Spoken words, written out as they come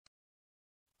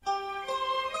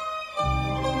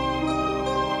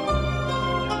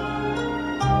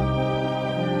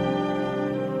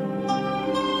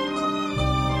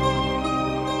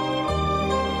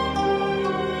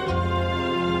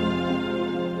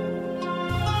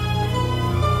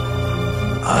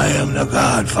I am the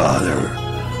Godfather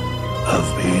of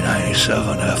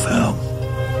B97 FM.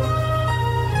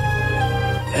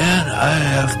 And I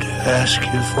have to ask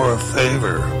you for a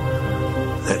favor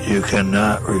that you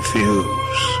cannot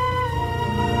refuse.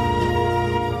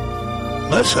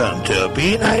 Listen to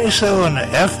B97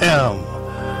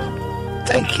 FM.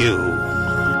 Thank you.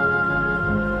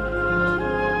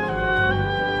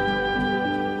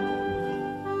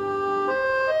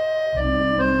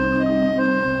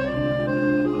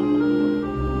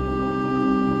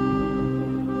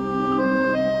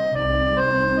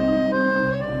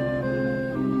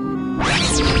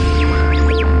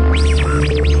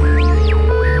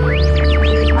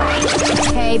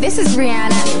 This is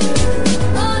Rihanna.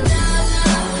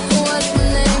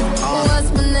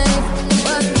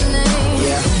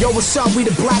 Yo, what's up? We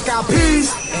the Black Eyed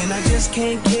Peas, and I just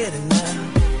can't get enough.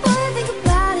 Boy, I think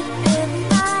about it every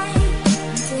night,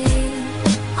 day.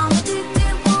 I'm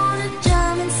addicted, wanna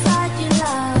jump inside your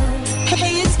love.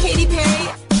 Hey, it's Katy Perry.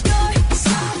 You're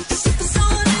so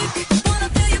supersonic, wanna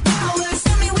feel your power,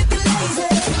 send me with your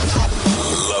laser.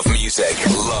 Love music,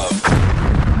 love.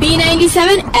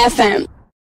 B97 FM.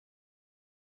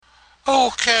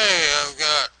 Okay, I've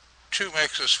got two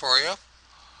mixes for you.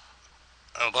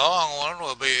 A long one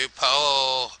will be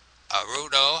Paulo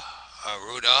Arruda,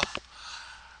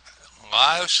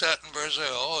 live set in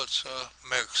Brazil. It's a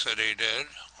mix that he did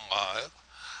live.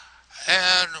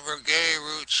 And Reggae,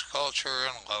 Roots, Culture,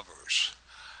 and Lovers.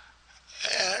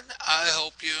 And I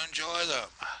hope you enjoy them.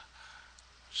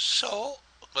 So,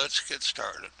 let's get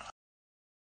started.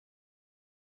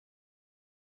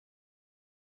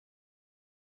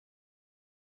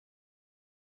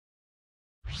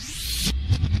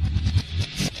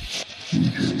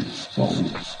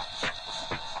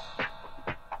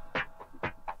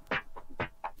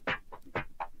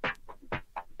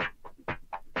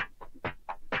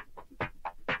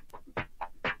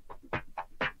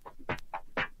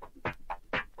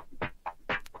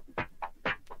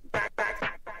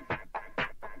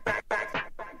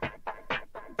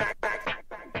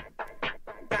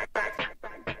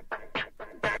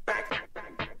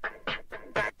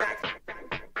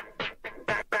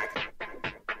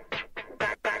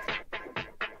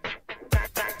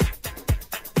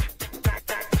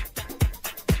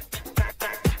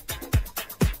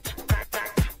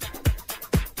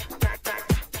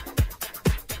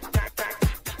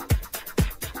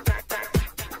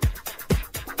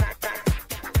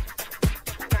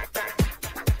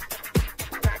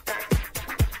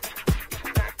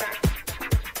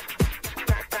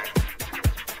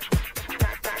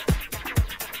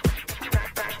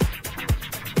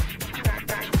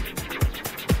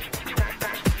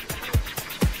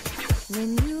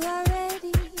 When you are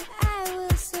ready, I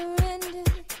will surrender.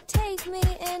 Take me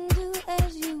and do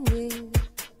as you will.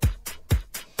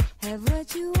 Have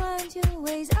what you want, your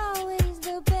way's always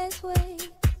the best way.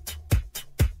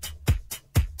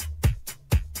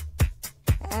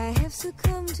 I have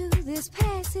succumbed to this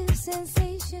passive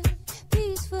sensation,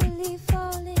 peacefully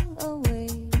falling away.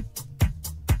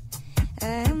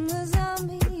 I am the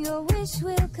zombie, your wish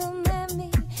will command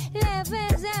me. Laugh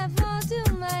as I fall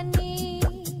to my knees.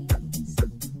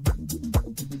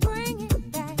 Bring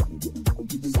it back,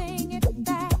 sing it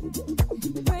back.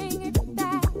 Bring it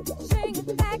back, sing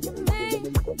it back to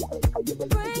me.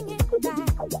 Bring it back,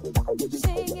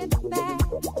 sing it back.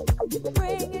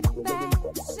 Bring it back,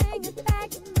 sing it back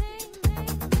to me.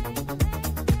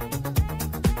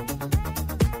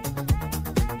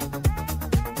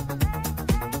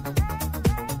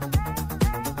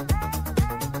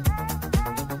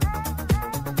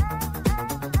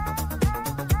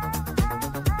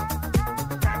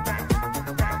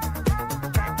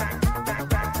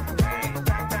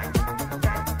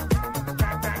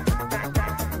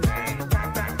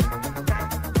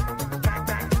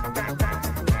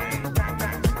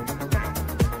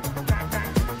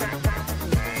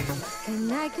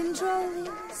 Control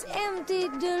this empty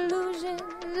delusion,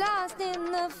 lost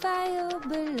in the fire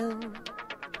below.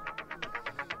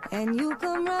 And you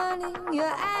come running,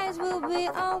 your eyes will be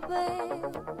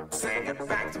open. Sing it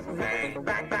back to me,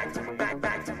 back to me,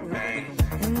 back to me.